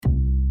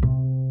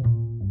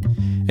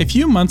A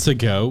few months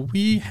ago,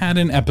 we had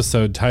an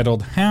episode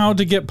titled How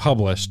to Get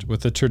Published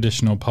with a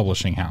Traditional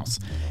Publishing House.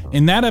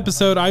 In that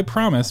episode, I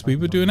promised we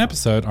would do an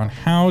episode on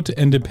how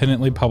to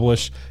independently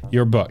publish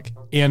your book.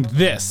 And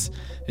this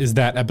is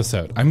that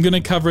episode. I'm going to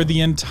cover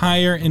the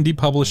entire indie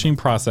publishing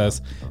process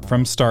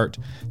from start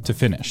to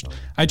finish.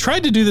 I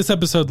tried to do this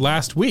episode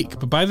last week,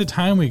 but by the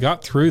time we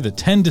got through the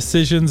 10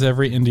 decisions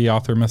every indie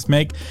author must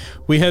make,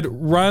 we had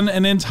run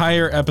an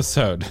entire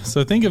episode.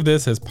 So think of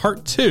this as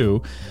part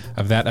 2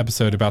 of that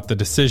episode about the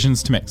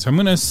decisions to make. So I'm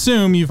going to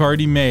assume you've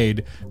already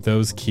made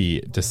those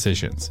key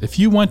decisions. If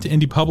you want to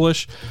indie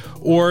publish,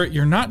 or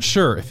you're not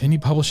sure if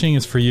indie publishing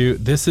is for you,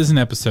 this is an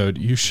episode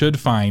you should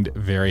find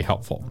very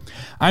helpful.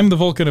 I'm the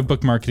Vulcan of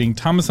book marketing,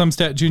 Thomas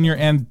Umstattd Jr.,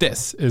 and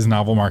this is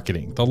Novel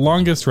Marketing, the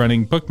longest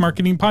running book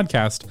marketing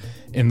podcast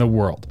in the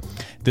world.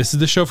 This is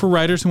the show for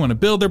writers who want to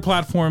build their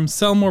platform,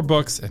 sell more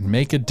books, and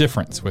make a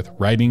difference with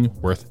writing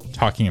worth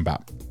talking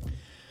about.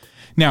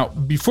 Now,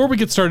 before we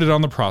get started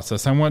on the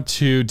process, I want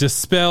to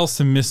dispel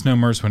some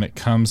misnomers when it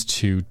comes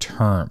to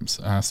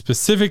terms,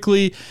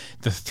 specifically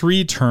the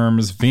 3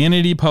 terms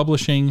vanity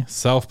publishing,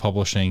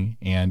 self-publishing,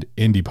 and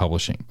indie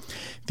publishing.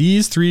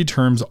 These 3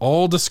 terms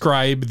all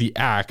describe the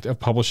act of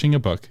publishing a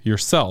book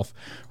yourself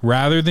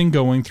rather than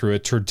going through a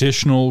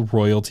traditional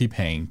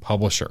royalty-paying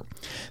publisher.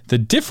 The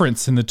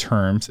difference in the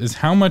terms is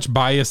how much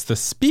bias the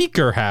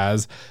speaker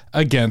has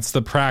against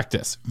the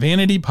practice.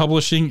 Vanity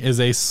publishing is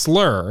a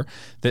slur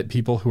that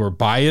people who are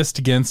biased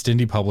against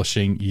indie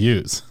publishing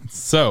use.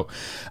 So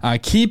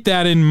keep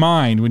that in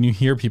mind when you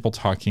hear people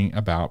talking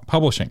about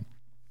publishing.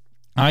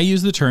 I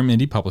use the term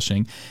indie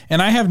publishing,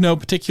 and I have no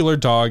particular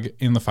dog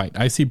in the fight.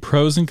 I see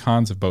pros and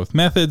cons of both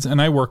methods,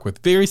 and I work with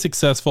very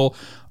successful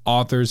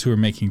authors who are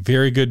making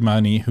very good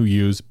money who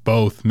use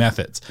both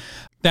methods.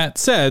 That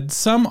said,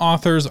 some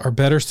authors are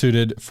better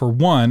suited for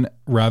one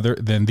rather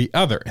than the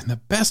other, and the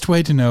best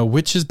way to know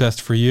which is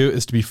best for you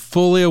is to be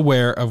fully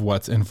aware of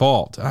what's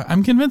involved.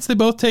 I'm convinced they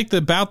both take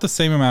about the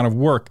same amount of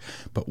work,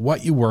 but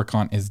what you work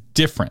on is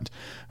different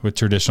with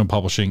traditional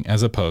publishing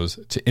as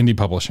opposed to indie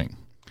publishing.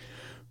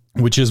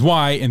 Which is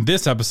why in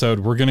this episode,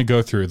 we're going to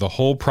go through the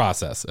whole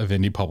process of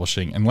indie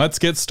publishing. And let's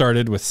get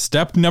started with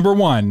step number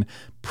 1,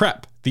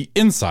 prep the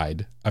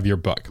inside of your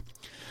book.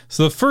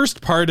 So the first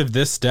part of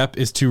this step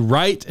is to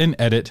write and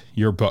edit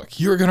your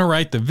book. You're going to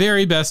write the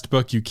very best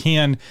book you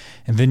can,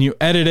 and then you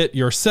edit it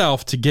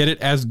yourself to get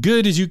it as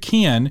good as you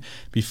can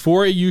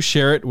before you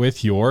share it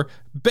with your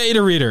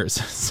beta readers.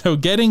 So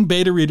getting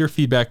beta reader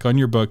feedback on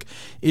your book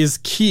is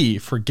key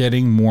for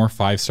getting more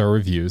 5-star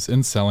reviews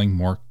and selling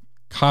more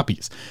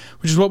copies,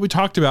 which is what we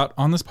talked about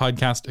on this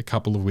podcast a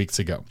couple of weeks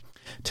ago.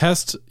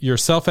 Test your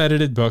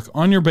self-edited book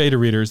on your beta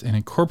readers and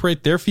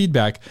incorporate their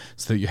feedback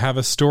so that you have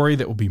a story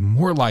that will be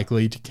more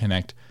likely to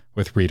connect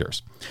with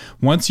readers.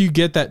 Once you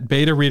get that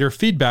beta reader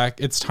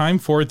feedback, it's time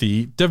for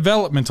the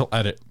developmental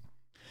edit.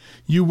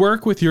 You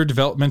work with your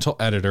developmental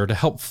editor to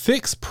help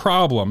fix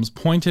problems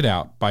pointed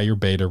out by your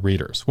beta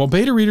readers. While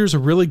beta readers are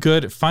really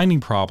good at finding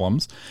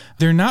problems,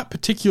 they're not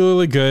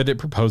particularly good at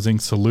proposing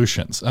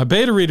solutions.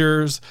 Beta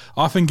readers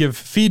often give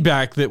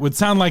feedback that would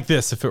sound like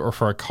this if it were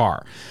for a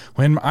car.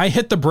 When I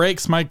hit the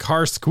brakes, my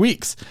car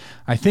squeaks.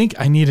 I think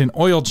I need an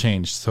oil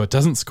change so it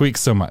doesn't squeak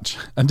so much.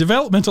 A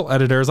developmental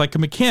editor is like a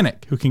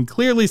mechanic who can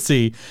clearly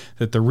see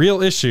that the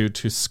real issue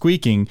to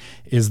squeaking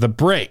is the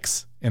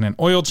brakes, and an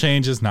oil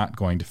change is not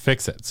going to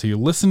fix it. So you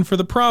listen for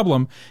the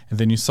problem, and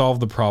then you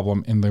solve the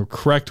problem in the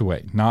correct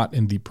way, not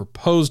in the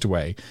proposed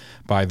way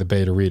by the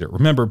beta reader.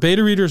 Remember,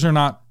 beta readers are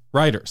not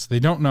writers. They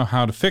don't know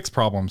how to fix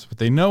problems, but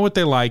they know what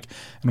they like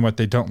and what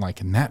they don't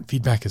like. And that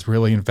feedback is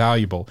really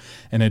invaluable.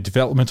 And a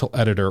developmental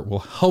editor will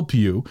help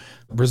you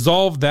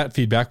resolve that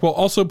feedback while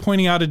also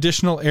pointing out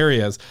additional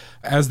areas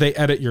as they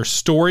edit your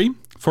story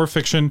for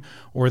fiction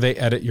or they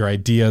edit your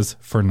ideas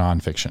for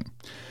nonfiction.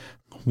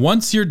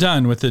 Once you're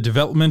done with the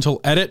developmental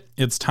edit,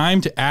 it's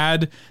time to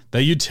add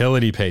the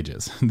utility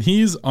pages.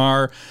 These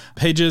are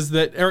pages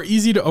that are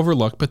easy to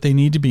overlook, but they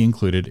need to be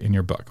included in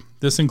your book.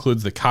 This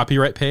includes the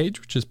copyright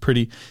page, which is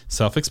pretty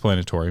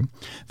self-explanatory,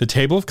 the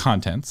table of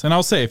contents, and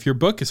I'll say if your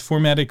book is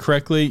formatted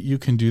correctly, you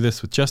can do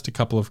this with just a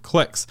couple of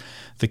clicks.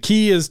 The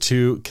key is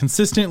to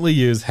consistently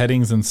use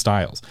headings and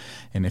styles.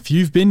 And if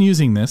you've been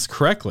using this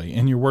correctly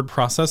in your word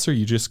processor,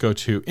 you just go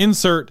to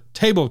Insert,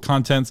 Table of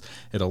Contents.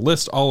 It'll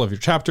list all of your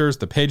chapters,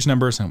 the page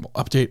numbers, and will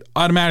update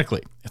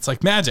automatically. It's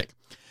like magic.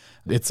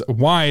 It's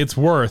why it's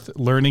worth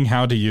learning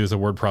how to use a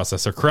word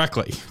processor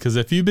correctly. Because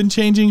if you've been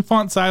changing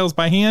font styles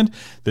by hand,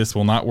 this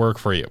will not work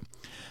for you.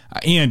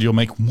 And you'll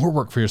make more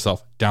work for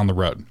yourself down the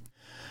road.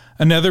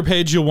 Another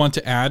page you'll want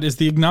to add is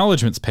the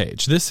acknowledgements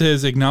page. This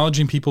is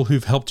acknowledging people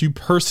who've helped you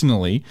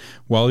personally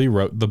while you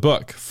wrote the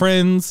book.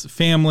 Friends,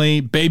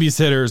 family,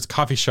 babysitters,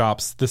 coffee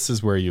shops, this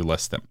is where you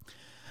list them.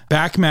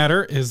 Back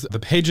matter is the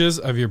pages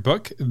of your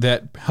book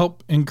that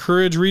help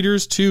encourage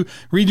readers to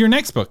read your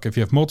next book if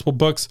you have multiple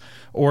books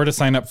or to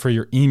sign up for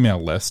your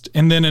email list.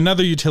 And then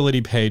another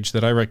utility page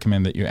that I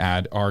recommend that you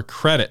add are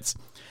credits.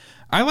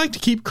 I like to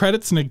keep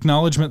credits and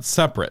acknowledgments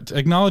separate.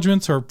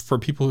 Acknowledgments are for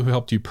people who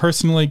helped you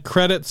personally.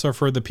 Credits are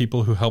for the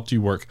people who helped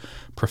you work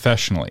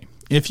professionally.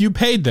 If you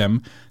paid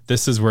them,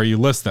 this is where you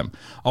list them.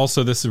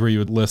 Also, this is where you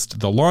would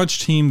list the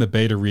launch team, the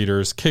beta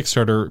readers,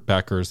 Kickstarter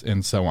backers,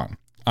 and so on.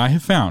 I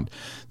have found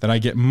that I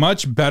get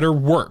much better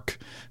work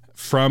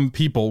from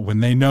people when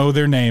they know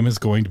their name is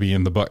going to be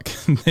in the book.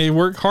 They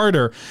work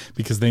harder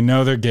because they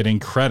know they're getting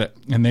credit,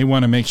 and they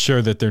want to make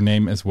sure that their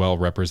name is well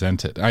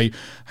represented. I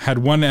had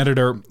one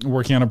editor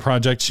working on a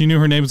project. She knew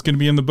her name was going to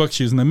be in the book.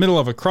 She was in the middle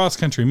of a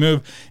cross-country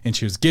move, and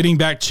she was getting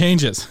back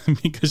changes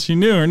because she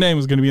knew her name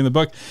was going to be in the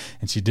book,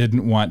 and she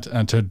didn't want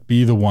to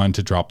be the one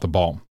to drop the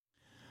ball.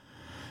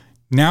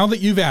 Now that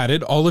you've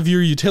added all of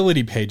your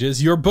utility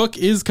pages, your book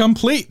is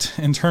complete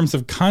in terms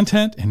of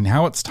content, and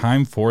now it's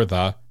time for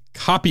the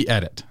copy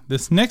edit.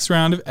 This next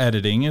round of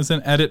editing is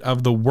an edit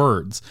of the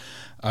words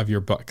of your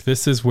book.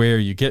 This is where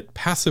you get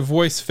passive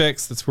voice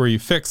fixed. That's where you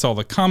fix all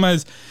the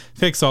commas,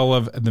 fix all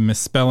of the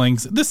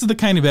misspellings. This is the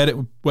kind of edit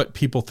what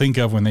people think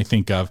of when they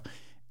think of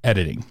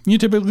editing. You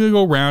typically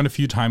go around a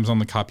few times on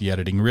the copy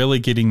editing, really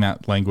getting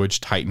that language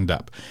tightened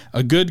up.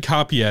 A good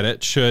copy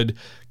edit should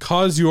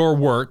cause your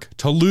work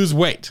to lose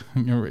weight.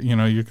 You're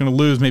going to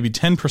lose maybe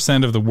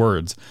 10% of the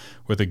words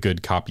with a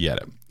good copy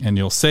edit, and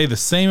you'll say the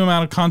same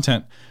amount of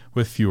content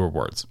with fewer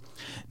words.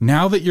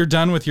 Now that you're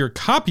done with your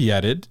copy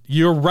edit,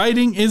 your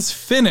writing is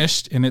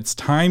finished, and it's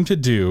time to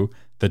do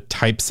the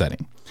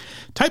typesetting.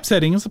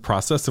 Typesetting is the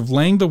process of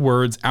laying the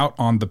words out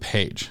on the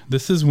page.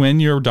 This is when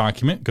your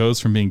document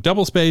goes from being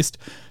double-spaced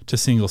to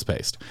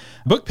single-spaced.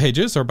 Book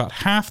pages are about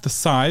half the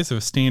size of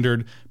a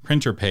standard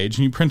printer page,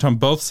 and you print on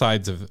both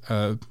sides of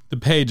the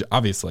page,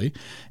 obviously.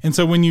 And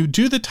so when you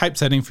do the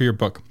typesetting for your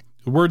book,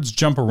 the words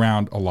jump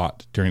around a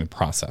lot during the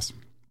process.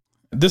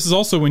 This is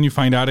also when you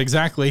find out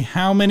exactly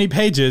how many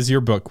pages your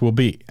book will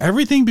be.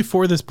 Everything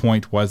before this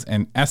point was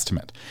an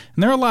estimate.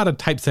 And there are a lot of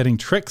typesetting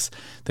tricks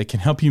that can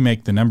help you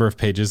make the number of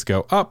pages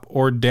go up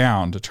or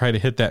down to try to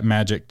hit that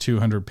magic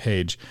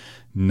 200-page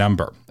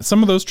number.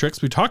 Some of those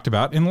tricks we talked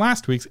about in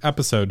last week's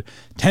episode,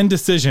 10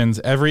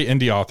 decisions every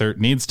indie author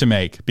needs to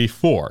make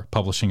before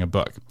publishing a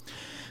book.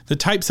 The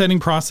typesetting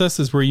process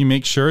is where you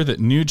make sure that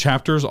new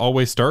chapters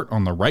always start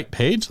on the right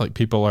page, like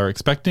people are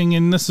expecting,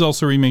 and this is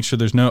also where you make sure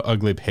there's no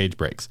ugly page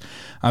breaks.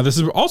 This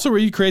is also where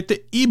you create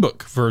the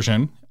ebook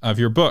version of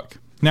your book.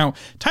 Now,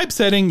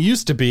 typesetting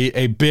used to be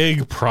a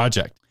big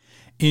project.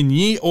 In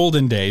ye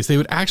olden days, they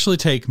would actually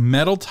take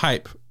metal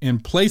type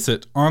and place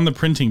it on the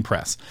printing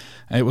press.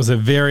 It was a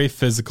very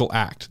physical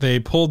act. They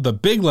pulled the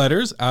big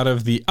letters out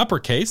of the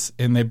uppercase,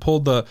 and they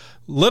pulled the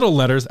little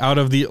letters out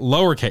of the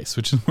lowercase,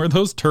 which is where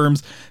those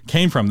terms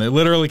came from. They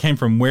literally came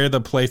from where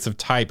the place of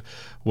type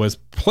was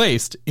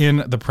placed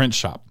in the print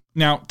shop.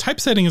 Now,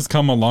 typesetting has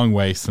come a long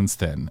way since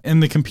then. In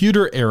the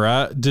computer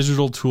era,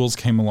 digital tools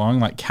came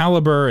along like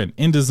Calibre and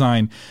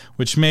InDesign,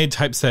 which made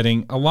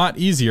typesetting a lot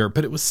easier,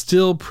 but it was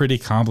still pretty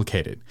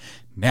complicated.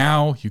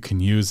 Now you can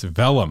use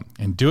Vellum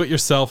and do it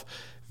yourself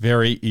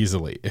very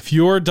easily. If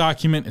your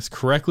document is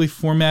correctly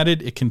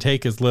formatted, it can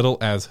take as little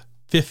as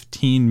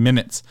 15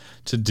 minutes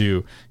to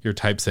do your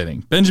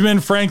typesetting. Benjamin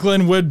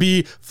Franklin would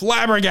be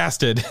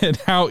flabbergasted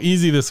at how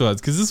easy this was,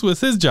 because this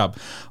was his job.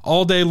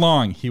 All day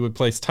long, he would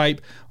place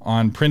type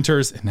on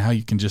printers, and now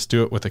you can just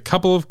do it with a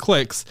couple of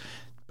clicks.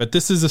 But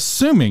this is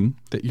assuming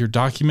that your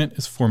document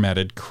is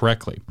formatted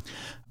correctly.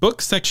 Book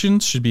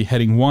sections should be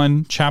heading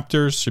 1,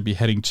 chapters should be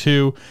heading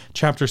 2,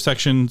 chapter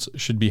sections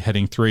should be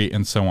heading 3,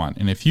 and so on.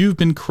 And if you've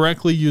been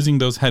correctly using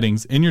those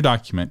headings in your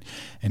document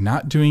and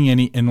not doing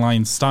any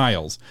inline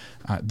styles,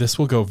 this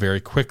will go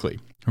very quickly.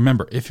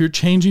 Remember, if you're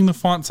changing the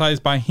font size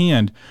by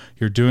hand,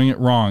 you're doing it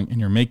wrong and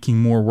you're making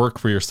more work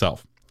for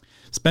yourself.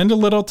 Spend a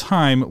little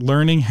time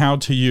learning how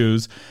to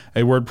use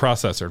a word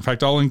processor. In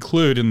fact, I'll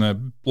include in the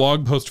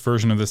blog post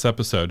version of this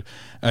episode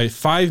a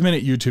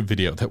 5-minute YouTube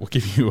video that will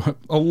give you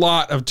a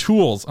lot of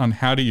tools on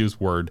how to use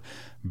Word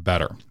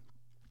better.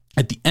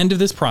 At the end of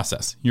this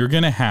process, you're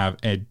going to have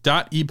a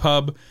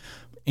 .epub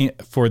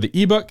for the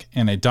ebook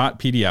and a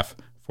 .pdf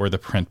for the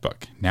print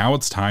book. Now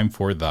it's time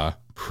for the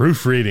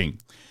proofreading.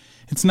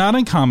 It's not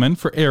uncommon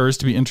for errors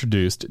to be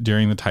introduced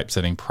during the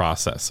typesetting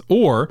process,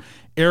 or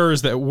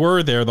errors that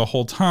were there the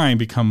whole time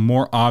become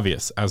more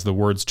obvious as the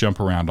words jump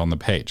around on the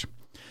page.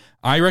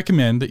 I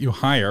recommend that you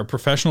hire a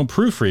professional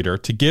proofreader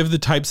to give the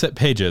typeset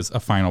pages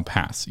a final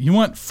pass. You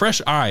want fresh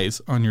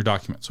eyes on your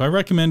document, so I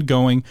recommend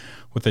going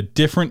with a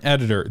different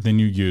editor than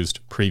you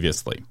used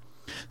previously.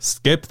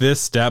 Skip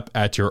this step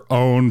at your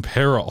own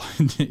peril.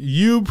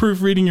 You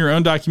proofreading your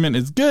own document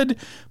is good,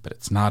 but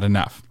it's not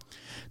enough.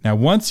 Now,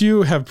 once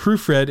you have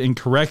proofread and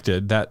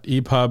corrected that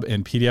EPUB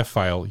and PDF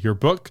file, your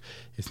book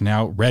is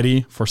now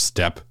ready for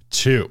step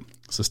 2.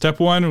 So step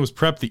 1 was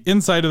prep the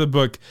inside of the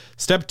book.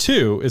 Step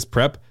 2 is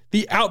prep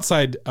the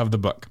outside of the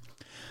book.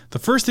 The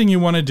first thing you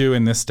want to do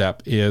in this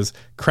step is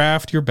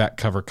craft your back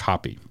cover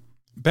copy.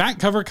 Back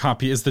cover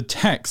copy is the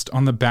text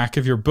on the back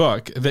of your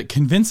book that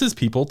convinces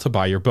people to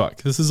buy your book.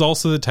 This is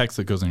also the text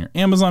that goes on your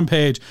Amazon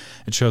page.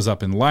 It shows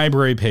up in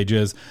library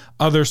pages,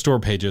 other store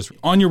pages,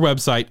 on your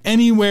website,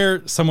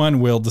 anywhere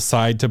someone will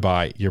decide to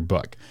buy your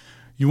book.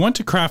 You want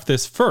to craft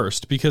this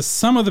first because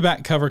some of the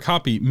back cover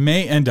copy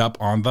may end up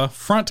on the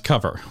front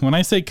cover. When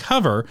I say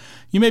cover,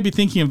 you may be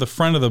thinking of the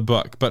front of the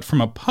book, but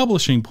from a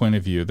publishing point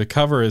of view, the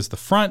cover is the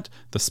front,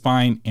 the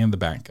spine, and the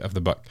back of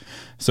the book.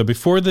 So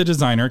before the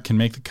designer can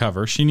make the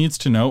cover, she needs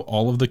to know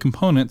all of the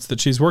components that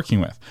she's working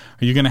with.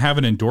 Are you going to have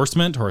an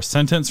endorsement or a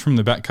sentence from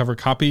the back cover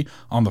copy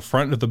on the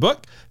front of the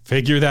book?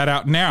 Figure that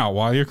out now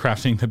while you're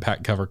crafting the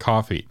back cover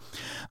copy.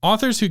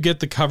 Authors who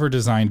get the cover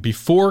designed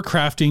before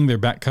crafting their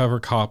back cover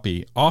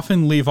copy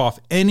often leave off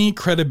any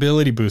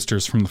credibility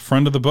boosters from the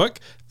front of the book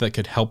that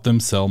could help them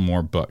sell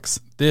more books.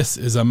 This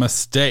is a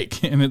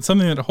mistake, and it's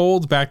something that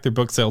holds back their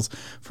book sales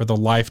for the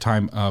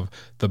lifetime of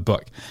the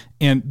book.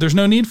 And there's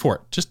no need for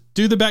it. Just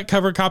do the back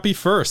cover copy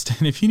first.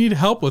 And if you need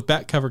help with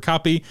back cover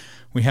copy,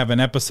 we have an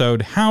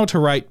episode, How to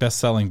Write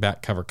Best-Selling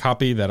Back Cover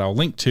Copy, that I'll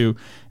link to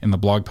in the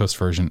blog post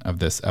version of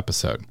this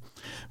episode.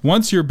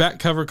 Once your back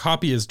cover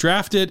copy is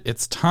drafted,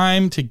 it's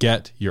time to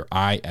get your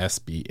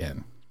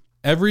ISBN.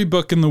 Every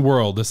book in the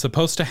world is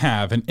supposed to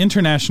have an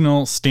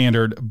international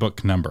standard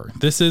book number.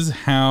 This is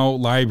how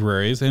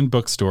libraries and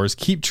bookstores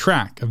keep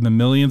track of the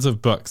millions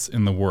of books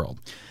in the world.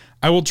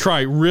 I will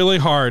try really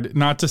hard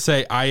not to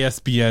say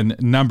ISBN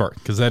number,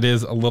 because that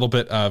is a little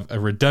bit of a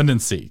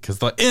redundancy, because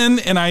the N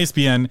in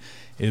ISBN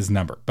is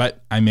number,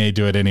 but I may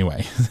do it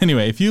anyway.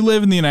 Anyway, if you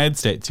live in the United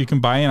States, you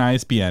can buy an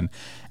ISBN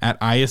at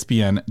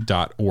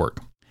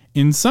isbn.org.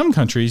 In some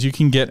countries, you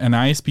can get an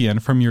ISBN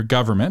from your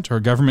government or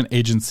government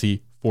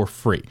agency for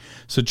free.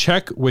 So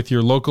check with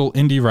your local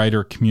indie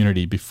writer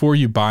community before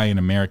you buy an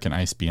American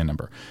ISBN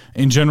number.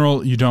 In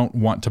general, you don't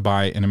want to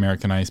buy an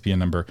American ISBN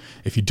number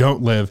if you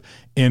don't live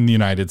in the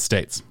United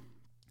States.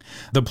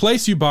 The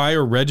place you buy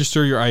or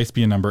register your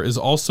ISBN number is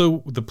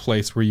also the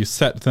place where you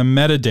set the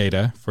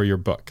metadata for your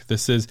book.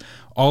 This is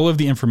all of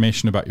the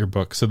information about your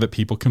book so that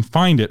people can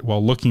find it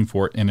while looking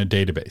for it in a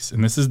database.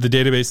 And this is the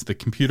database, the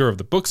computer of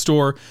the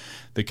bookstore,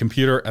 the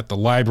computer at the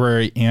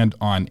library, and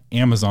on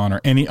Amazon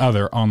or any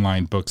other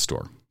online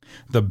bookstore.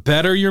 The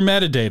better your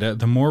metadata,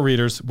 the more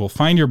readers will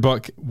find your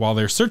book while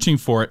they're searching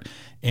for it,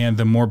 and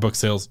the more book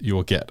sales you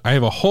will get. I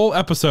have a whole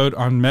episode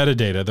on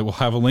metadata that we'll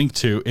have a link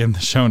to in the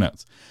show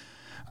notes.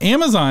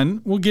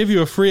 Amazon will give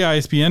you a free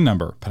ISBN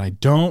number, but I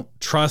don't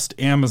trust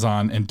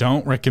Amazon and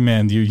don't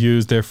recommend you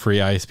use their free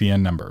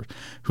ISBN number.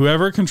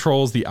 Whoever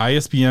controls the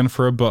ISBN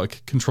for a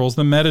book controls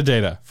the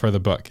metadata for the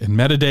book, and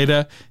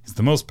metadata is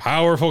the most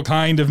powerful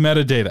kind of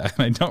metadata,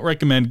 and I don't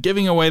recommend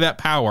giving away that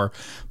power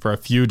for a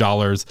few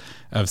dollars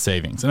of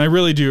savings. And I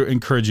really do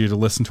encourage you to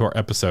listen to our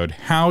episode,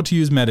 How to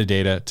Use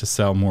Metadata to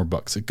Sell More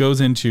Books. It goes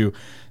into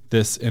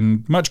this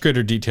in much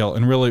greater detail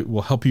and really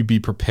will help you be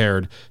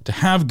prepared to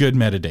have good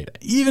metadata.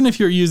 Even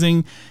if you're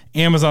using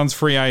Amazon's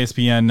free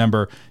ISBN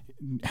number,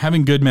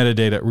 having good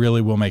metadata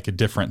really will make a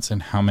difference in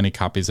how many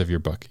copies of your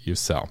book you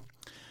sell.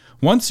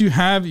 Once you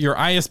have your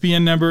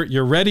ISBN number,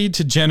 you're ready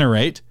to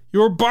generate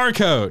your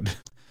barcode.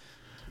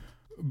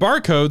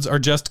 Barcodes are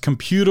just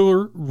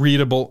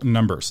computer-readable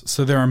numbers.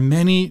 So there are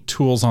many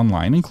tools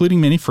online, including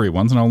many free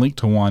ones, and I'll link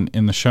to one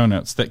in the show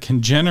notes, that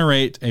can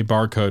generate a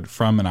barcode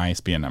from an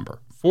ISBN number.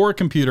 For a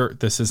computer,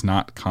 this is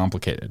not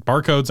complicated.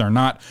 Barcodes are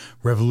not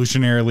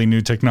revolutionarily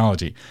new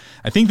technology.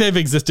 I think they've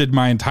existed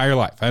my entire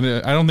life. I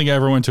don't think I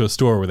ever went to a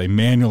store where they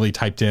manually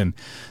typed in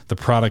the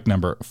product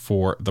number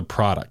for the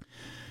product.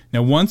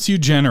 Now, once you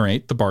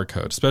generate the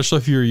barcode, especially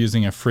if you're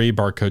using a free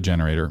barcode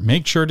generator,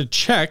 make sure to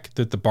check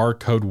that the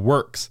barcode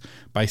works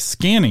by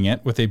scanning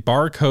it with a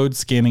barcode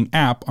scanning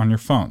app on your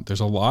phone. There's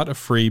a lot of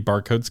free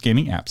barcode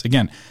scanning apps.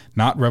 Again,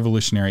 not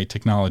revolutionary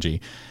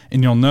technology.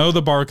 And you'll know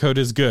the barcode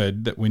is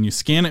good that when you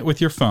scan it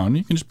with your phone,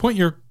 you can just point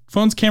your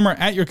phone's camera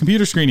at your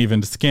computer screen even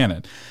to scan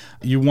it.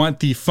 You want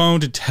the phone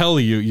to tell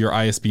you your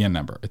ISBN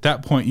number. At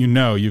that point, you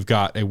know you've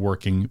got a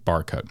working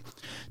barcode.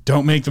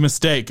 Don't make the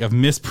mistake of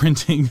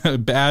misprinting a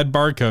bad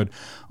barcode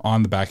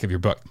on the back of your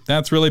book.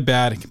 That's really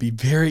bad. It can be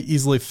very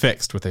easily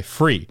fixed with a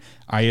free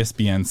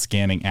ISBN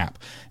scanning app.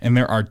 And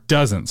there are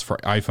dozens for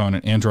iPhone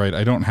and Android.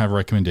 I don't have a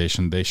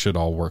recommendation. They should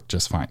all work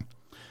just fine.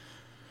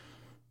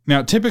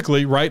 Now,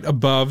 typically, right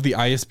above the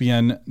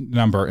ISBN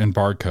number and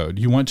barcode,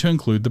 you want to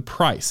include the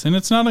price. And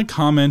it's not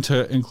uncommon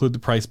to include the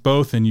price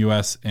both in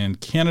US and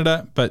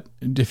Canada, but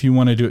if you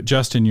want to do it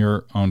just in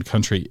your own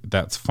country,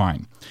 that's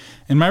fine.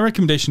 And my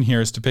recommendation here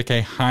is to pick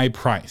a high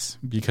price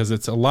because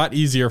it's a lot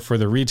easier for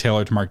the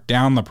retailer to mark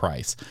down the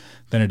price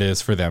than it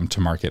is for them to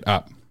mark it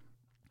up.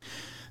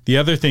 The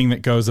other thing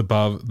that goes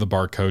above the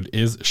barcode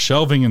is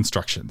shelving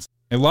instructions.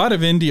 A lot of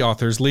indie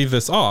authors leave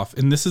this off,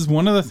 and this is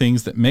one of the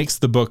things that makes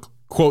the book,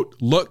 quote,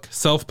 look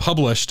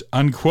self-published,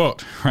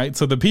 unquote, right?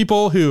 So the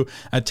people who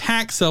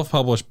attack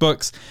self-published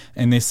books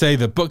and they say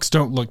the books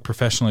don't look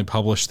professionally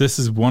published, this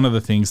is one of the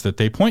things that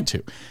they point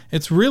to.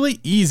 It's really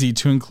easy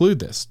to include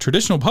this.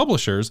 Traditional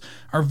publishers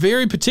are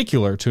very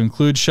particular to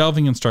include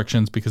shelving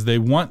instructions because they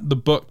want the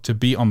book to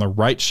be on the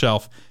right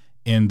shelf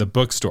in the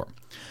bookstore.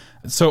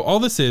 So all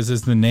this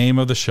is the name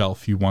of the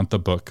shelf you want the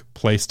book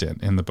placed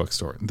in the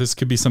bookstore. This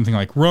could be something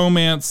like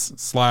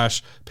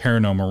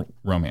romance/paranormal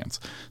romance.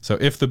 So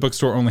if the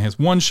bookstore only has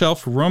one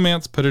shelf for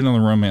romance, put it on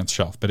the romance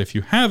shelf. But if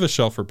you have a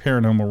shelf for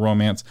paranormal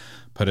romance,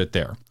 put it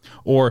there.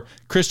 Or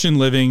Christian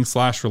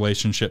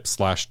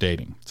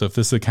living/relationship/dating. So if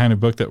this is the kind of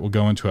book that will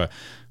go into a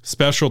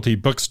specialty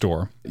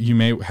bookstore, you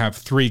may have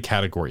 3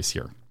 categories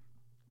here.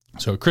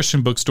 So a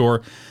Christian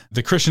bookstore,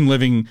 the Christian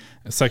living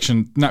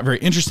section, not very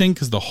interesting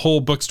because the whole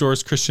bookstore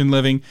is Christian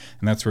living,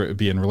 and that's where it would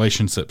be in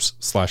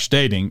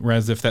relationships/dating.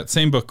 Whereas if that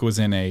same book was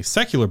in a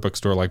secular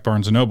bookstore like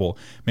Barnes & Noble,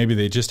 maybe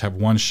they just have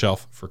one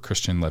shelf for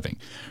Christian living.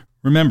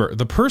 Remember,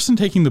 the person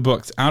taking the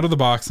books out of the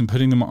box and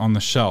putting them on the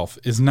shelf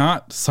is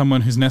not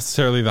someone who's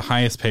necessarily the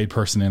highest paid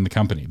person in the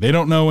company. They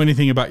don't know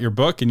anything about your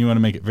book, and you want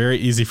to make it very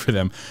easy for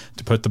them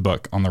to put the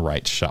book on the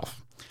right shelf.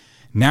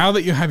 Now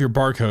that you have your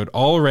barcode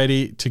all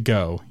ready to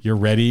go, you're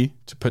ready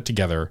to put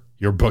together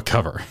your book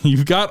cover.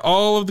 You've got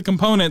all of the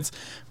components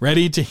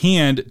ready to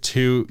hand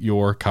to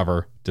your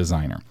cover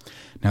designer.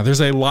 Now, there's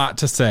a lot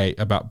to say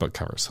about book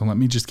covers, so let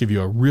me just give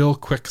you a real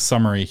quick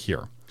summary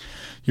here.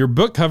 Your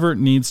book cover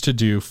needs to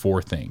do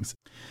 4 things.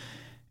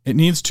 It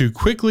needs to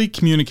quickly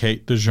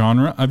communicate the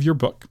genre of your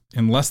book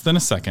in less than a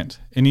second.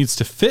 It needs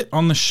to fit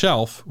on the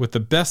shelf with the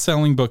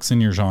best-selling books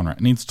in your genre.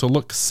 It needs to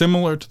look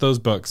similar to those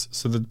books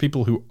so that the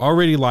people who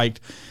already liked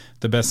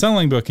the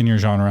best-selling book in your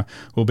genre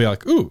will be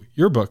like, ooh,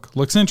 your book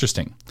looks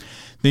interesting.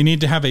 They need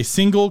to have a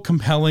single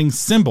compelling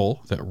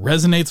symbol that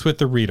resonates with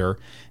the reader,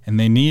 and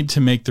they need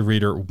to make the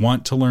reader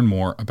want to learn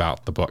more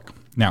about the book.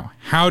 Now,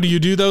 how do you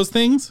do those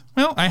things?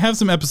 Well, I have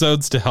some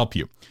episodes to help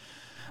you.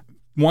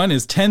 One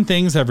is 10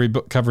 things every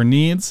book cover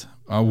needs.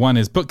 One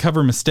is book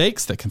cover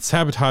mistakes that can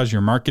sabotage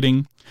your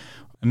marketing.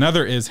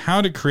 Another is how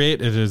to create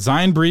a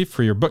design brief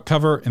for your book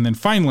cover. And then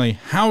finally,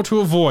 how to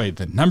avoid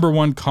the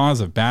 #1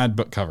 cause of bad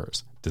book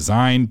covers,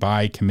 design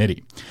by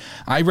committee.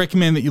 I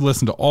recommend that you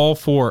listen to all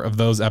 4 of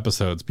those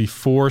episodes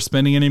before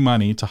spending any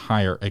money to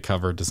hire a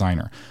cover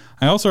designer.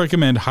 I also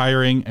recommend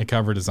hiring a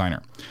cover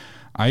designer.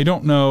 I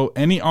don't know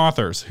any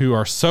authors who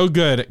are so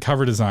good at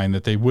cover design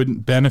that they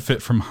wouldn't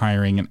benefit from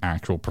hiring an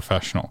actual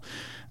professional.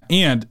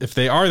 And if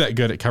they are that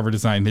good at cover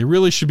design, they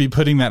really should be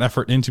putting that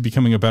effort into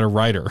becoming a better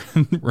writer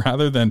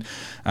rather than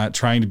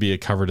trying to be a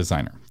cover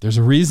designer. There's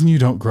a reason you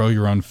don't grow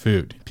your own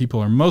food. People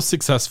are most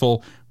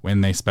successful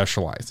when they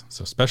specialize.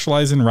 So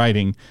specialize in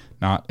writing,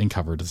 not in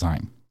cover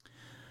design.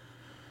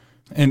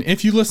 And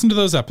if you listen to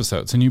those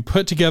episodes and you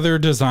put together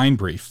a design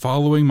brief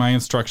following my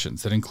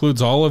instructions that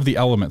includes all of the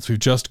elements we've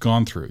just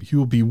gone through, you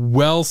will be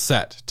well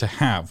set to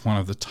have one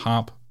of the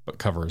top book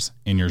covers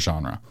in your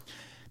genre.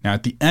 Now,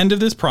 at the end of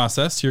this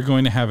process, you're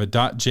going to have a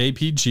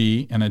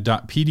 .jpg and a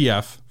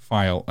 .pdf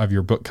file of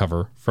your book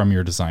cover from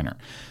your designer.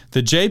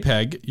 The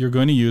JPEG you're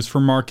going to use for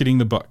marketing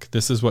the book.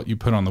 This is what you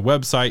put on the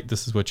website.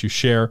 This is what you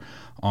share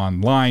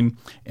online.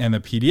 And the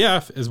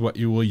PDF is what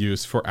you will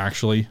use for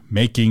actually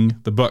making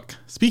the book.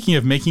 Speaking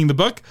of making the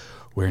book,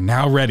 we're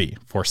now ready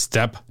for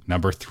step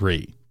number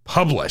 3,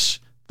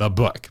 publish the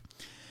book.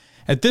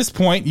 At this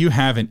point, you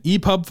have an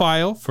EPUB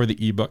file for the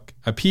ebook,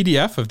 a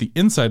PDF of the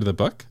inside of the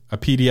book, a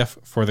PDF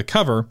for the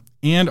cover,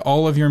 and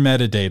all of your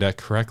metadata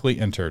correctly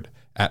entered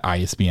at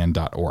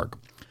isbn.org.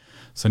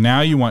 So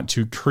now you want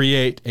to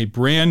create a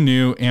brand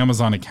new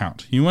Amazon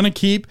account. You want to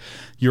keep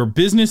your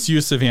business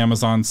use of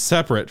Amazon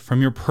separate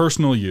from your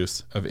personal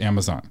use of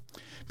Amazon,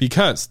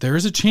 because there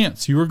is a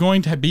chance you are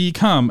going to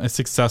become a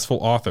successful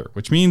author,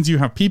 which means you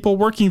have people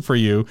working for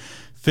you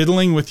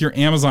fiddling with your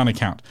Amazon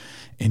account.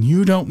 And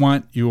you don't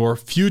want your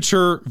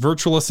future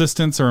virtual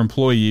assistants or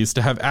employees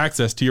to have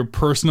access to your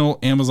personal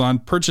Amazon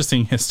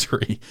purchasing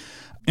history.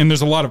 And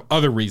there's a lot of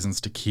other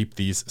reasons to keep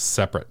these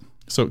separate.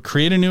 So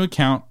create a new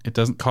account. It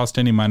doesn't cost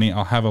any money.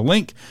 I'll have a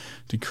link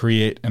to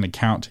create an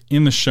account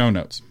in the show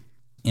notes.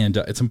 And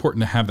it's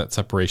important to have that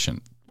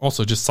separation.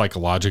 Also, just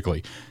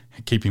psychologically,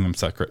 keeping them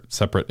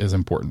separate is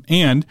important.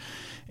 And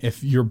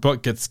if your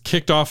book gets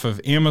kicked off of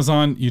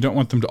Amazon, you don't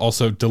want them to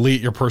also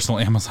delete your personal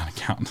Amazon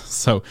account.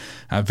 So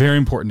very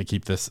important to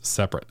keep this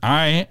separate.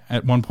 I,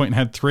 at one point,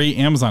 had 3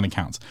 Amazon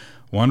accounts.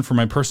 One for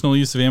my personal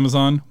use of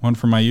Amazon, one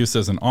for my use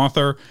as an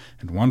author,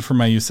 and one for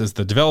my use as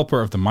the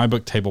developer of the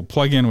MyBookTable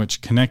plugin,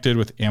 which connected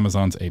with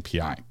Amazon's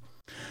API.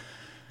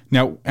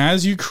 Now,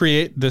 as you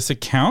create this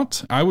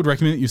account, I would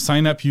recommend that you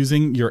sign up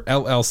using your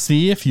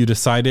LLC if you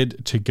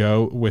decided to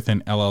go with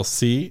an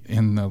LLC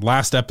in the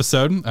last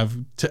episode of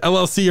to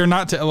LLC or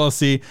not to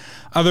LLC.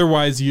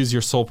 Otherwise, use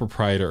your sole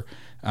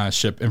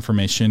proprietorship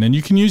information. And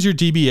you can use your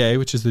DBA,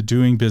 which is the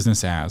doing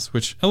business as,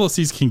 which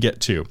LLCs can get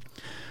too.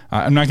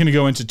 I'm not going to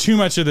go into too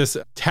much of this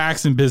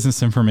tax and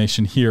business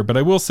information here, but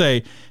I will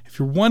say if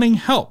you're wanting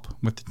help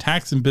with the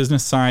tax and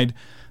business side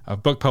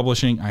of book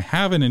publishing, I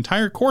have an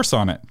entire course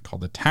on it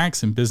called the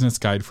Tax and Business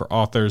Guide for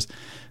Authors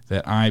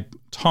that I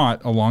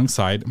taught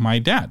alongside my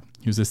dad,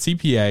 who's a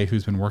CPA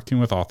who's been working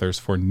with authors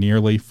for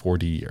nearly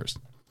 40 years.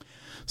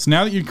 So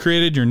now that you've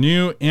created your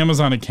new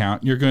Amazon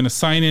account, you're going to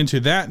sign into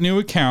that new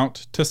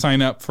account to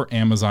sign up for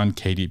Amazon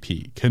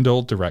KDP,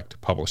 Kindle Direct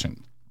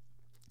Publishing.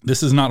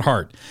 This is not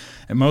hard.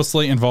 It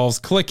mostly involves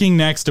clicking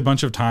next a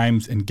bunch of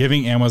times and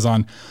giving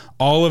Amazon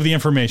all of the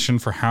information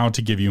for how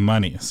to give you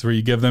money. So where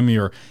you give them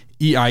your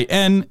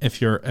EIN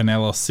if you're an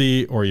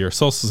LLC, or your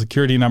social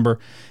security number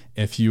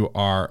if you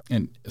are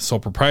in sole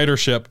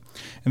proprietorship.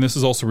 And this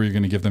is also where you're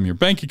going to give them your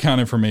bank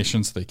account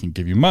information so they can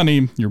give you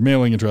money, your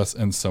mailing address,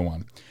 and so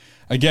on.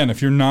 Again,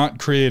 if you're not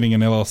creating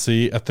an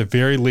LLC, at the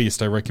very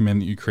least, I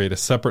recommend that you create a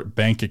separate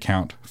bank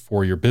account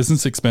for your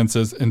business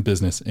expenses and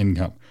business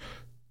income.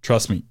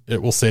 Trust me,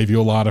 it will save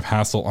you a lot of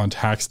hassle on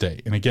tax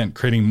day. And again,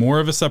 creating more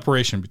of a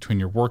separation between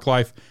your work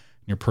life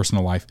and your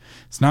personal life,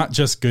 it's not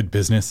just good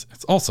business,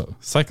 it's also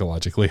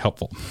psychologically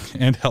helpful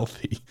and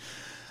healthy.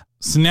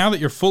 So now that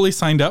you're fully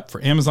signed up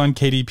for Amazon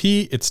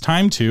KDP, it's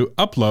time to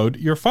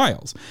upload your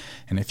files.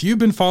 And if you've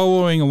been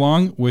following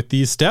along with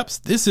these steps,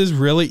 this is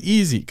really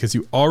easy because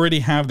you already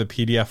have the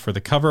PDF for the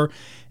cover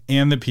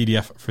and the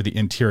PDF for the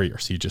interior.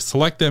 So you just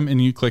select them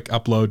and you click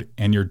upload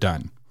and you're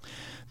done.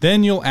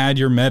 Then you'll add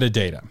your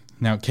metadata.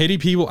 Now,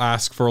 KDP will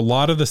ask for a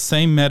lot of the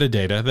same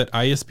metadata that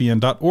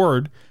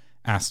ISBN.org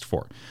asked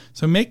for.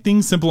 So make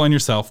things simple on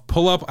yourself.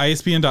 Pull up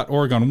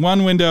ISBN.org on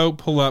one window,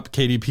 pull up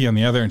KDP on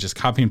the other, and just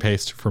copy and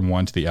paste from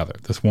one to the other.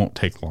 This won't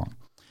take long.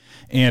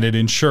 And it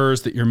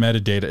ensures that your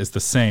metadata is the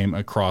same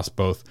across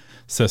both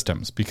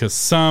systems, because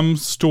some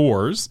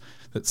stores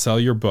that sell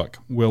your book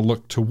will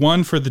look to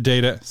one for the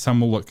data, some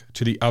will look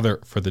to the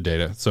other for the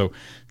data. So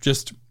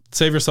just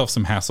save yourself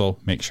some hassle,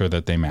 make sure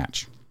that they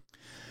match.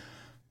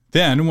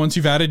 Then, once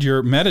you've added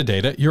your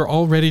metadata, you're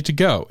all ready to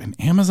go. And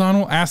Amazon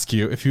will ask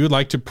you if you would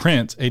like to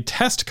print a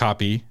test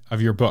copy of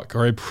your book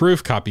or a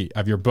proof copy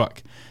of your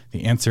book.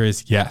 The answer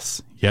is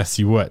yes. Yes,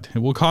 you would. It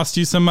will cost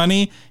you some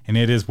money, and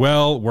it is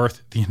well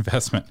worth the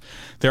investment.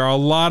 There are a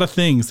lot of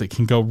things that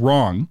can go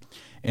wrong,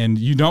 and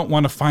you don't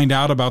want to find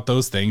out about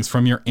those things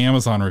from your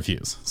Amazon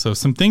reviews. So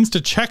some things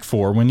to check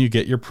for when you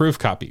get your proof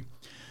copy.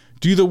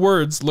 Do the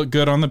words look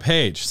good on the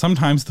page?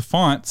 Sometimes the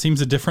font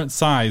seems a different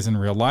size in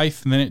real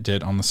life than it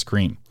did on the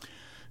screen.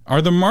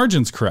 Are the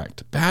margins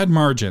correct? Bad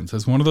margins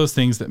is one of those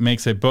things that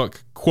makes a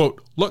book,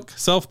 quote, look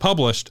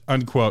self-published,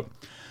 unquote.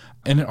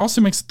 And it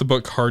also makes the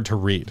book hard to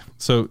read.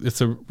 So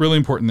it's really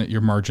important that your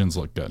margins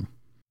look good.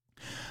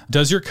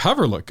 Does your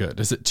cover look good?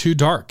 Is it too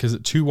dark? Is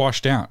it too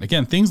washed out?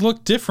 Again, things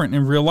look different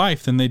in real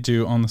life than they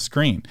do on the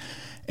screen.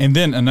 And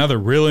then another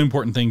really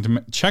important thing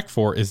to check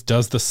for is,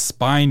 does the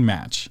spine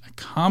match? A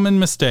common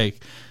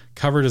mistake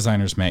cover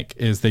designers make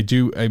is they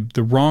do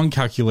the wrong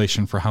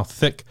calculation for how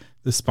thick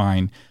the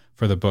spine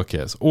for the book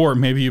is. Or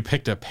maybe you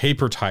picked a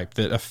paper type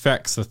that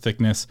affects the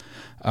thickness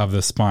of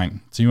the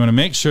spine. So you want to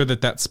make sure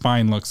that that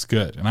spine looks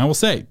good. And I will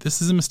say,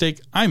 this is a mistake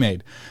I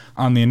made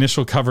on the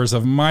initial covers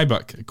of my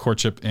book,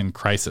 Courtship in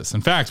Crisis. In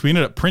fact, we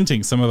ended up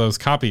printing some of those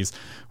copies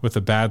with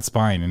a bad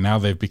spine, and now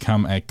they've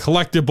become a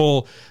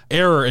collectible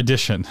error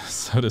edition,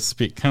 so to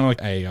speak, kind of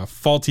like a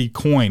faulty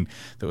coin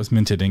that was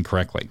minted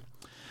incorrectly.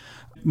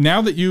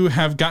 Now that you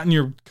have gotten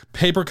your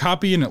paper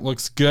copy and it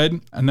looks good,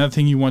 another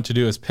thing you want to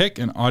do is pick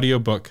an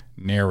audiobook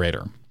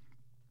narrator.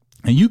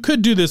 And you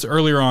could do this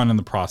earlier on in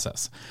the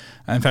process.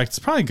 In fact, it's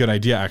probably a good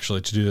idea actually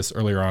to do this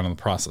earlier on in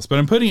the process. But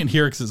I'm putting it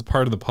here because it's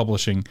part of the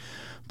publishing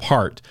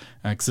part,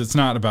 because it's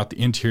not about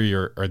the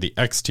interior or the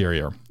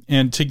exterior.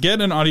 And to get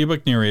an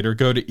audiobook narrator,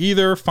 go to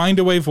either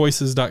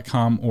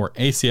findawayvoices.com or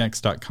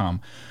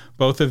acx.com.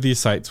 Both of these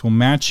sites will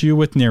match you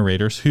with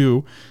narrators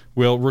who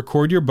will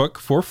record your book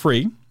for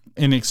free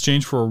in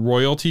exchange for a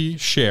royalty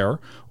share,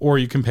 or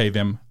you can pay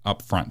them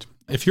up front.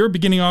 If you're a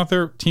beginning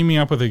author, teaming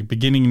up with a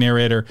beginning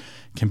narrator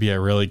can be a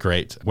really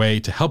great way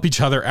to help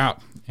each other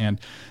out and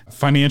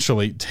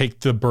financially take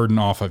the burden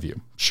off of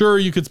you. Sure,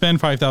 you could spend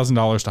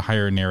 $5,000 to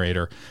hire a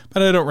narrator,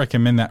 but I don't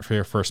recommend that for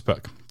your first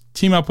book.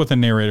 Team up with a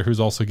narrator who's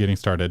also getting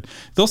started.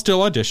 They'll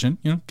still audition,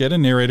 get a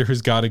narrator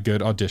who's got a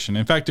good audition.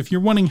 In fact, if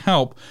you're wanting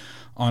help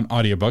on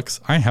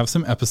audiobooks, I have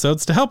some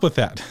episodes to help with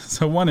that.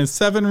 So one is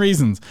 7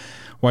 reasons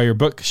why your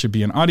book should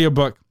be an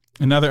audiobook.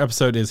 Another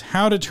episode is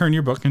how to turn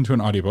your book into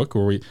an audiobook,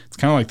 where it's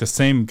kind of like the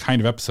same kind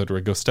of episode where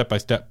we go step by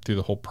step through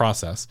the whole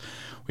process.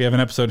 We have an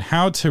episode,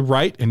 how to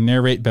write and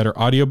narrate better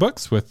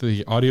audiobooks, with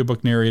the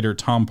audiobook narrator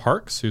Tom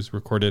Parks, who's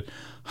recorded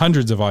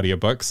hundreds of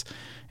audiobooks.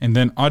 And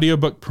then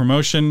audiobook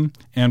promotion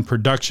and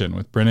production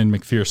with Brennan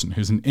McPherson,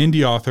 who's an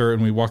indie author,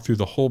 and we walk through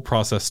the whole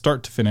process,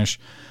 start to finish,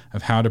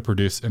 of how to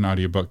produce an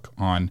audiobook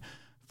on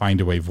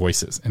Findaway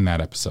Voices in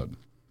that episode.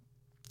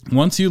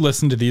 Once you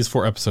listen to these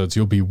 4 episodes,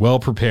 you'll be well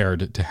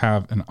prepared to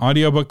have an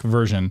audiobook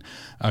version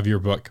of your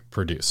book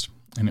produced,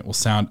 and it will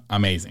sound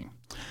amazing.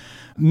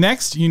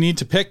 Next, you need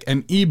to pick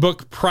an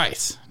ebook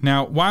price.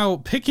 Now, while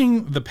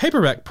picking the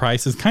paperback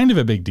price is kind of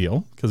a big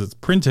deal because it's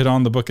printed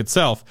on the book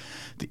itself,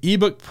 the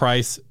ebook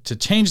price, to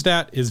change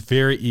that, is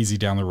very easy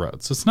down the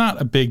road. So it's not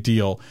a big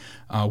deal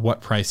what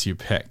price you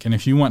pick. And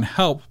if you want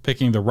help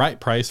picking the right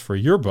price for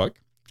your book,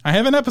 I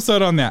have an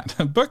episode on that.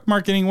 Book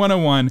Marketing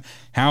 101,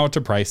 How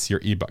to Price Your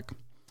Ebook.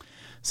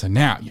 So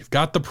now you've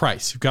got the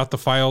price, you've got the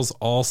files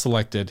all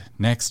selected.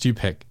 Next, you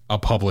pick a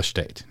publish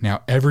date.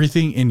 Now,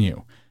 everything in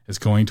you is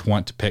going to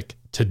want to pick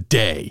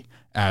today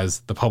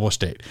as the publish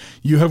date.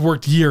 You have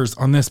worked years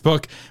on this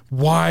book.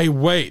 Why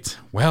wait?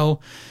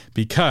 Well,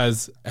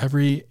 because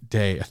every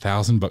day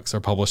 1,000 books are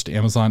published to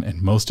Amazon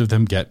and most of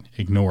them get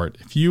ignored.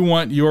 If you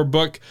want your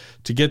book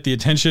to get the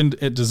attention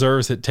it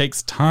deserves, it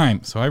takes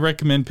time. So I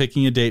recommend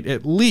picking a date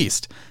at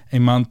least a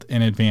month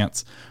in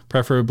advance,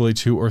 preferably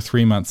 2 or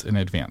 3 months in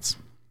advance.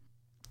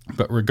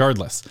 But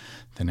regardless,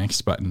 the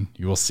next button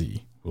you will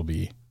see will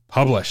be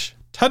publish.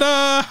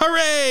 Ta-da!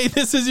 Hooray!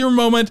 This is your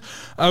moment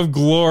of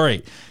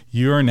glory.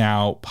 You are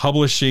now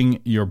publishing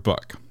your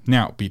book.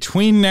 Now,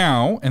 between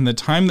now and the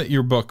time that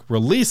your book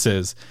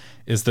releases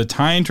is the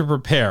time to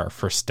prepare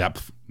for step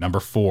number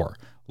 4,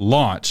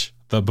 launch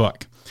the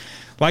book.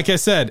 Like I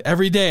said,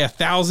 every day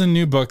 1,000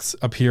 new books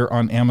appear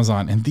on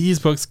Amazon, and these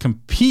books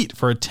compete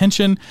for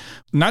attention,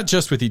 not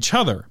just with each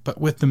other, but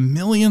with the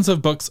millions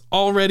of books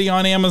already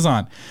on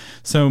Amazon.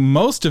 So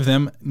most of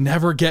them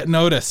never get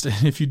noticed.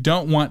 And if you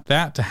don't want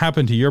that to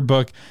happen to your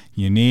book,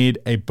 you need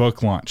a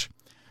book launch.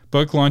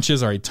 Book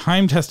launches are a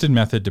time-tested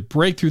method to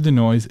break through the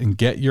noise and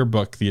get your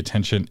book the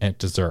attention it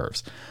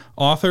deserves.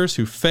 Authors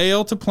who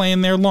fail to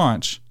plan their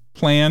launch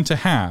plan to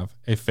have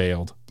a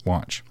failed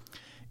launch.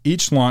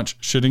 Each launch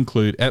should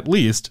include at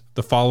least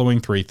the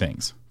following 3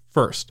 things.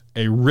 First,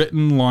 a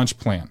written launch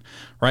plan.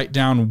 Write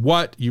down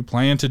what you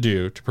plan to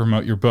do to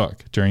promote your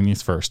book during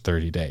these first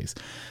 30 days.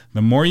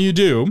 The more you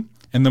do,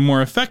 and the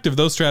more effective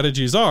those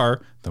strategies are,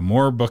 the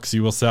more books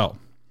you will sell.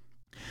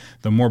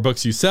 The more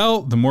books you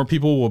sell, the more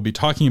people will be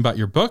talking about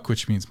your book,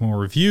 which means more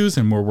reviews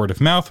and more word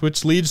of mouth,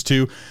 which leads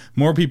to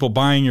more people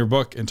buying your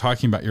book and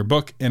talking about your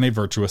book in a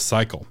virtuous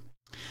cycle.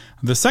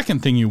 The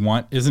second thing you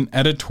want is an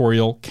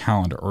editorial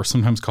calendar, or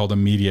sometimes called a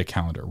media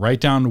calendar. Write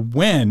down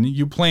when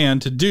you plan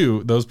to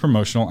do those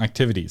promotional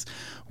activities.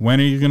 When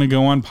are you going to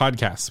go on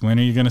podcasts? When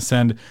are you going to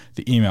send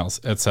the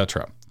emails,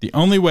 etc.? The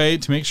only way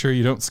to make sure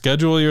you don't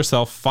schedule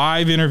yourself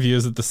 5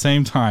 interviews at the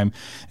same time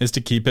is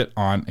to keep it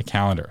on a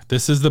calendar.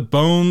 This is the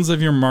bones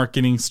of your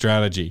marketing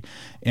strategy,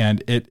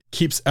 and it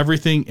keeps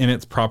everything in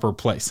its proper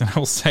place. And I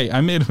will say, I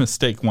made a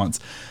mistake once,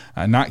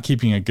 not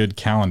keeping a good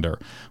calendar,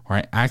 where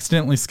I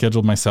accidentally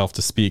scheduled myself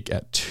to speak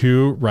at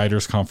 2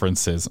 writers'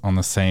 conferences on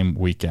the same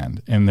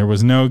weekend, and there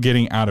was no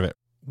getting out of it.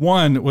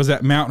 One was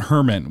at Mount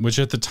Hermon, which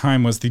at the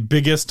time was the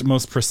biggest,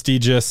 most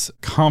prestigious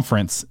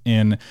conference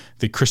in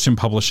the Christian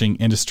publishing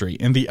industry.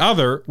 And the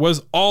other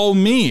was all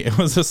me. It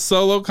was a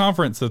solo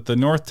conference that the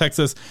North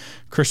Texas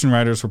Christian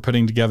writers were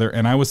putting together,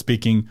 and I was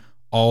speaking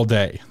all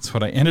day. So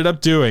what I ended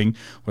up doing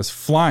was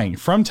flying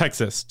from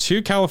Texas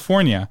to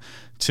California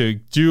to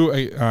do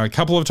a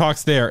couple of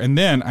talks there. And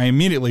then I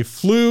immediately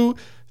flew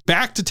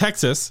back to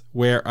Texas,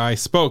 where I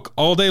spoke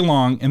all day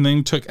long, and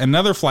then took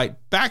another flight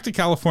back to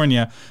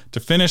California to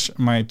finish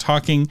my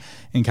talking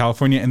in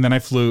California, and then I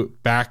flew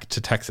back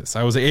to Texas.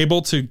 I was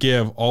able to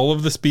give all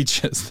of the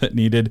speeches that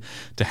needed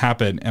to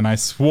happen, and I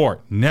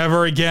swore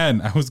never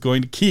again I was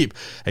going to keep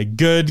a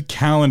good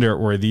calendar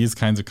where these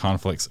kinds of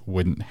conflicts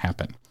wouldn't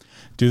happen.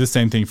 Do the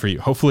same thing for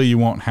you. Hopefully you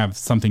won't have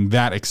something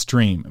that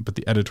extreme, but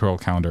the editorial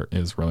calendar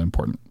is really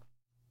important.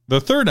 The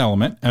third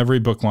element every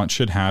book launch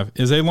should have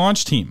is a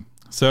launch team.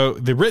 So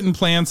the written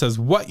plan says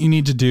what you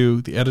need to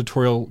do. The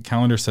editorial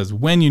calendar says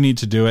when you need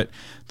to do it.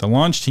 The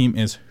launch team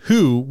is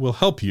who will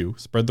help you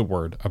spread the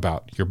word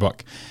about your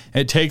book.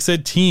 It takes a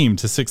team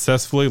to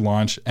successfully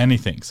launch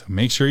anything. So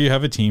make sure you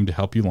have a team to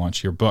help you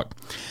launch your book.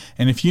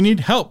 And if you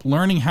need help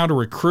learning how to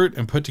recruit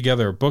and put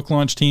together a book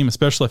launch team,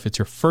 especially if it's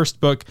your first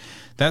book,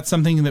 that's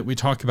something that we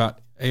talk about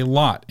a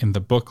lot in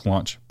the Book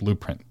Launch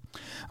Blueprint.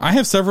 I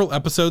have several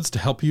episodes to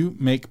help you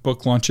make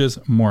book launches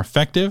more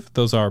effective.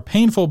 Those are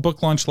painful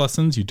book launch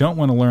lessons you don't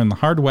want to learn the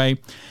hard way,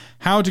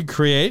 how to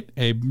create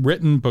a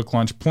written book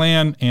launch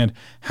plan, and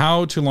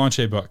how to launch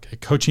a book, a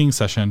coaching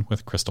session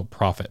with Crystal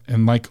Profit.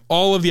 And like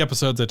all of the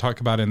episodes I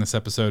talk about in this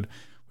episode,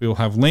 we will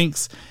have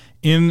links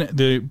in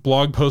the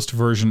blog post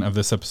version of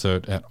this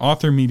episode at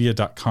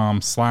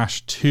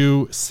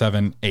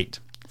authormedia.com/278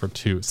 for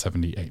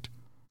 278.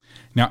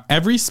 Now,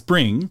 every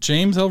spring,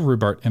 James L.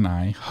 Rubart and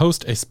I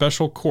host a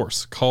special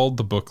course called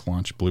the Book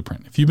Launch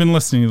Blueprint. If you've been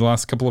listening to the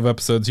last couple of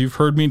episodes, you've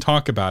heard me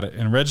talk about it,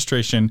 and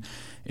registration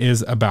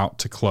is about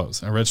to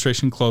close. Our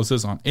registration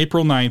closes on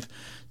April 9th,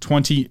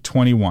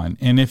 2021.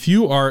 And if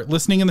you are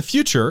listening in the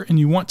future and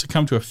you want to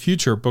come to a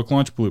future Book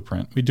Launch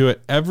Blueprint, we do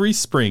it every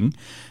spring.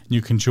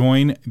 You can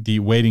join the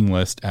waiting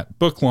list at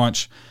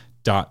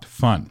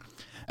booklaunch.fun.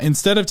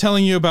 Instead of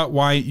telling you about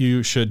why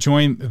you should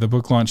join the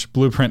Book Launch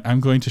Blueprint, I'm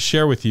going to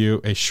share with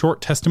you a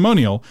short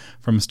testimonial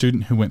from a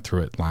student who went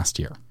through it last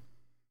year.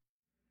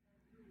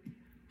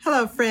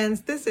 Hello,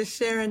 friends. This is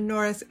Sharon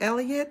Norris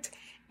Elliott,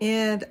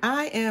 and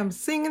I am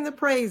singing the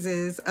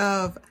praises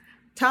of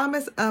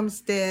Thomas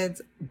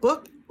Umstead's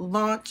Book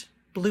Launch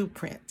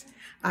Blueprint.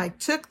 I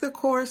took the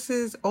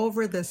courses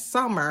over the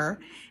summer,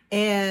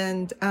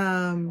 and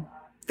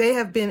they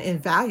have been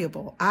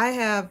invaluable. I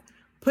have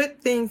put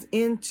things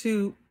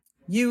into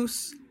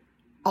use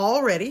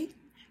already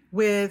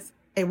with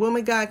A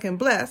Woman God Can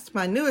Bless,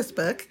 my newest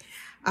book.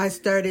 I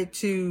started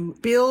to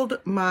build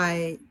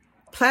my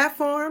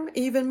platform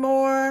even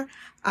more.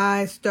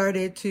 I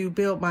started to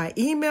build my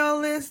email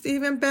list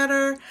even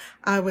better.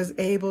 I was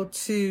able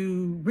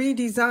to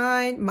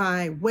redesign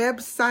my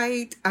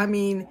website. I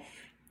mean,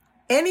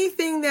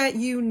 anything that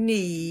you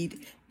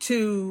need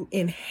to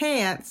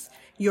enhance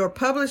your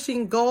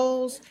publishing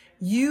goals,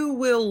 you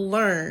will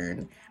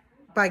learn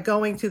by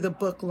going to the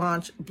Book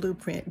Launch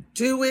Blueprint.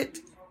 Do it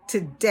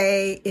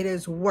today. It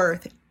is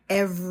worth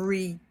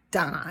every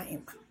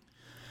dime.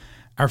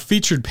 Our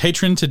featured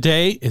patron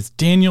today is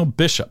Daniel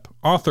Bishop,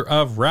 author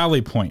of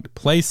Rally Point,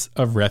 Place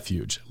of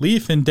Refuge.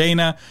 Leif and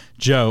Dana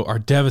Jo are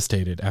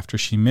devastated after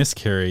she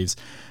miscarries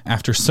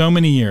after so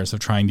many years of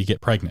trying to get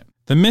pregnant.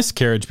 The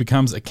miscarriage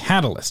becomes a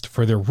catalyst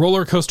for their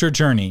roller coaster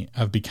journey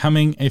of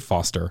becoming a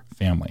foster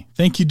family.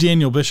 Thank you,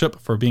 Daniel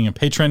Bishop, for being a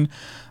patron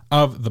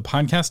of the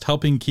podcast,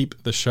 helping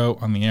keep the show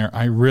on the air.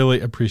 I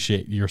really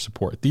appreciate your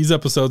support. These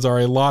episodes are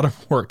a lot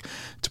of work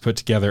to put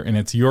together, and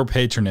it's your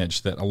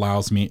patronage that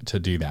allows me to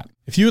do that.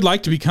 If you would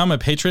like to become a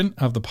patron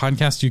of the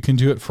podcast, you can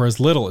do it for as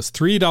little as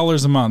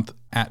 $3 a month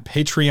at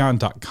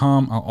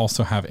patreon.com. I'll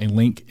also have a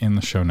link in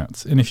the show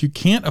notes. And if you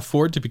can't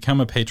afford to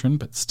become a patron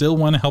but still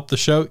want to help the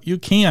show, you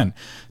can.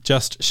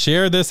 Just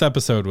share this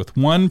episode with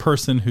one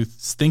person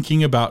who's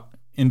thinking about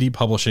indie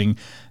publishing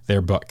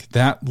their book.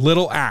 That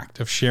little act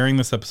of sharing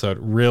this episode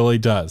really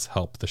does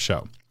help the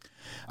show.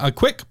 A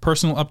quick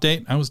personal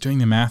update. I was doing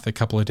the math a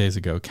couple of days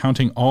ago,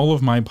 counting all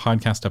of my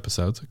podcast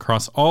episodes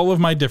across all of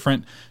my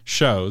different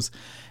shows,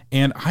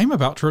 and I'm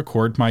about to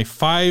record my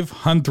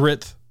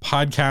 500th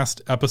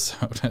podcast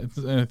episode,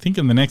 I think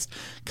in the next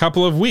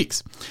couple of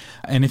weeks.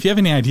 And if you have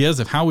any ideas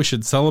of how we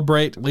should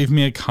celebrate, leave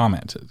me a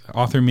comment at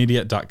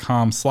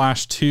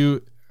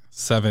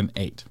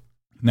authormedia.com/278.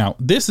 Now,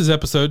 this is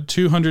episode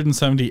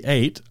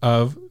 278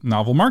 of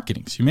Novel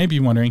Marketing. So you may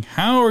be wondering,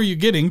 how are you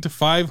getting to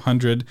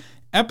 500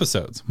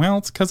 episodes? Well,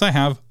 it's because I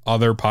have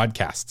other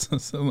podcasts.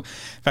 So, in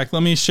fact,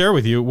 let me share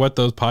with you what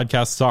those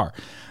podcasts are.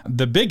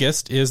 The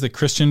biggest is the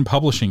Christian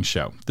Publishing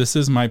Show. This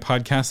is my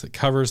podcast that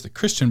covers the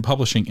Christian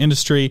publishing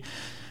industry,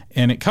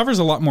 and it covers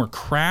a lot more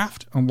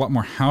craft, a lot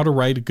more how to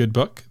write a good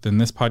book than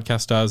this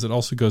podcast does. It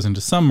also goes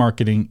into some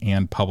marketing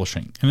and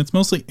publishing, and it's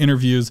mostly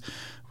interviews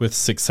with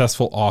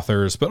successful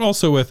authors, but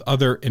also with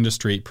other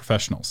industry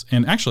professionals.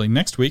 And actually,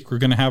 next week, we're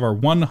going to have our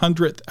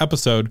 100th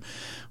episode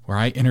where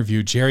I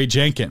interview Jerry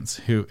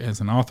Jenkins, who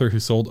is an author who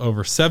sold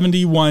over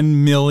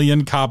 71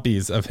 million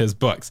copies of his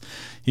books.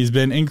 He's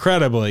been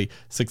incredibly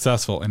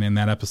successful, and in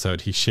that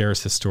episode, he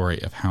shares his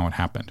story of how it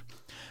happened.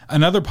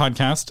 Another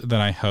podcast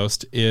that I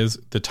host is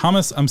the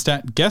Thomas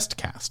Umstattd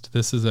Guestcast.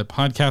 This is a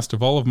podcast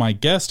of all of my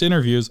guest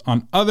interviews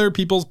on other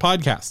people's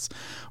podcasts,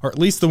 or at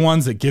least the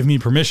ones that give me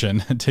permission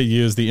to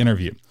use the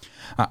interview.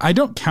 I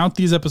don't count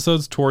these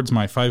episodes towards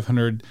my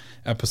 500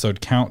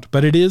 episode count,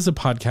 but it is a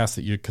podcast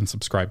that you can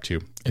subscribe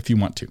to if you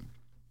want to.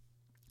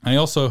 I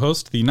also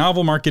host the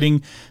Novel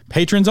Marketing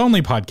Patrons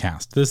Only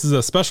podcast. This is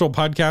a special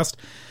podcast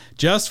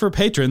just for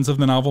patrons of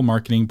the Novel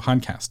Marketing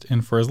Podcast.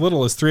 And for as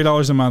little as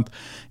 $3 a month,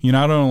 you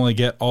not only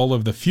get all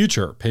of the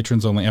future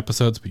patrons-only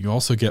episodes, but you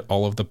also get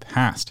all of the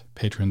past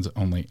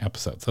patrons-only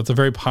episodes. That's a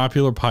very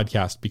popular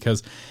podcast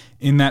because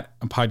in that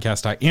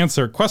podcast, I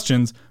answer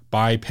questions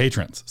by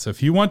patrons. So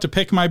if you want to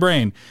pick my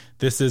brain,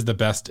 this is the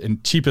best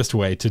and cheapest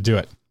way to do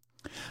it.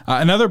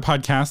 Another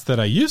podcast that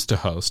I used to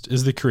host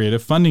is the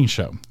Creative Funding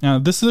Show. Now,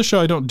 this is a show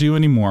I don't do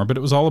anymore, but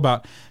it was all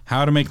about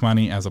how to make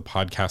money as a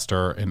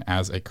podcaster and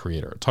as a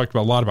creator. It talked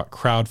about a lot about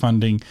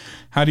crowdfunding,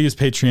 how to use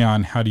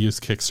Patreon, how to use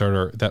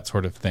Kickstarter, that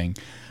sort of thing.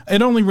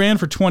 It only ran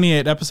for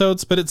 28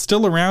 episodes, but it's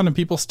still around and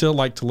people still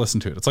like to listen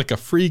to it. It's like a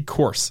free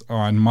course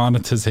on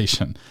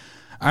monetization.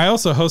 I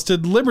also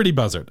hosted Liberty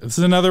Buzzard. This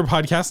is another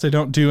podcast I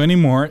don't do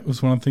anymore. It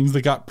was one of the things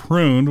that got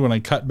pruned when I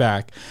cut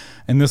back.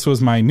 And this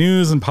was my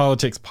news and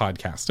politics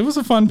podcast. It was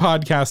a fun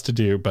podcast to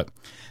do, but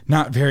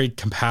not very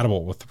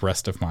compatible with the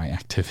rest of my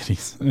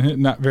activities.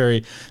 No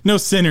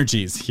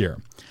synergies here.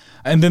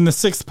 And then the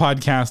sixth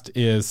podcast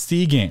is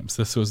C Games.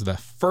 This was the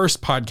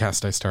first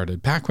podcast I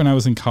started back when I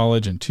was in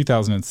college in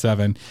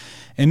 2007.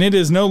 And it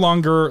is no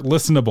longer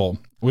listenable,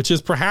 which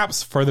is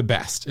perhaps for the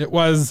best. It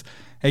was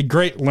a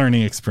great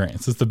learning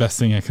experience. It's the best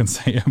thing I can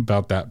say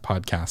about that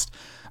podcast.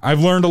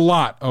 I've learned a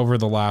lot over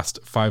the last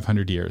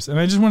 500 years. And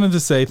I just wanted to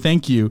say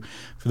thank you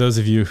for those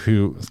of you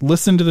who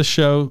listen to the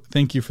show.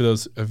 Thank you for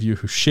those of you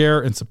who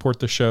share and support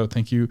the show.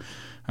 Thank you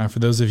for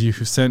those of you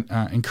who sent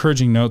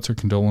encouraging notes or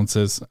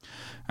condolences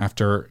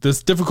after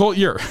this difficult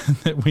year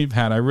that we've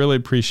had. I really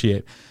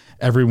appreciate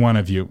every one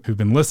of you who've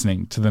been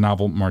listening to the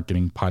Novel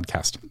Marketing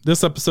Podcast.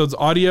 This episode's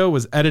audio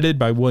was edited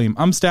by William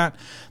Umstattd.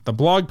 The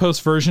blog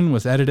post version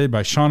was edited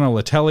by Shauna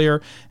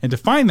Letellier. And to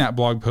find that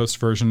blog post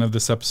version of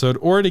this episode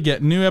or to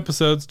get new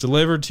episodes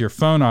delivered to your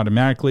phone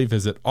automatically,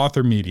 visit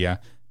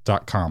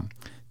authormedia.com.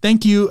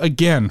 Thank you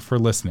again for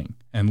listening,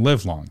 and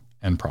live long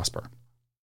and prosper.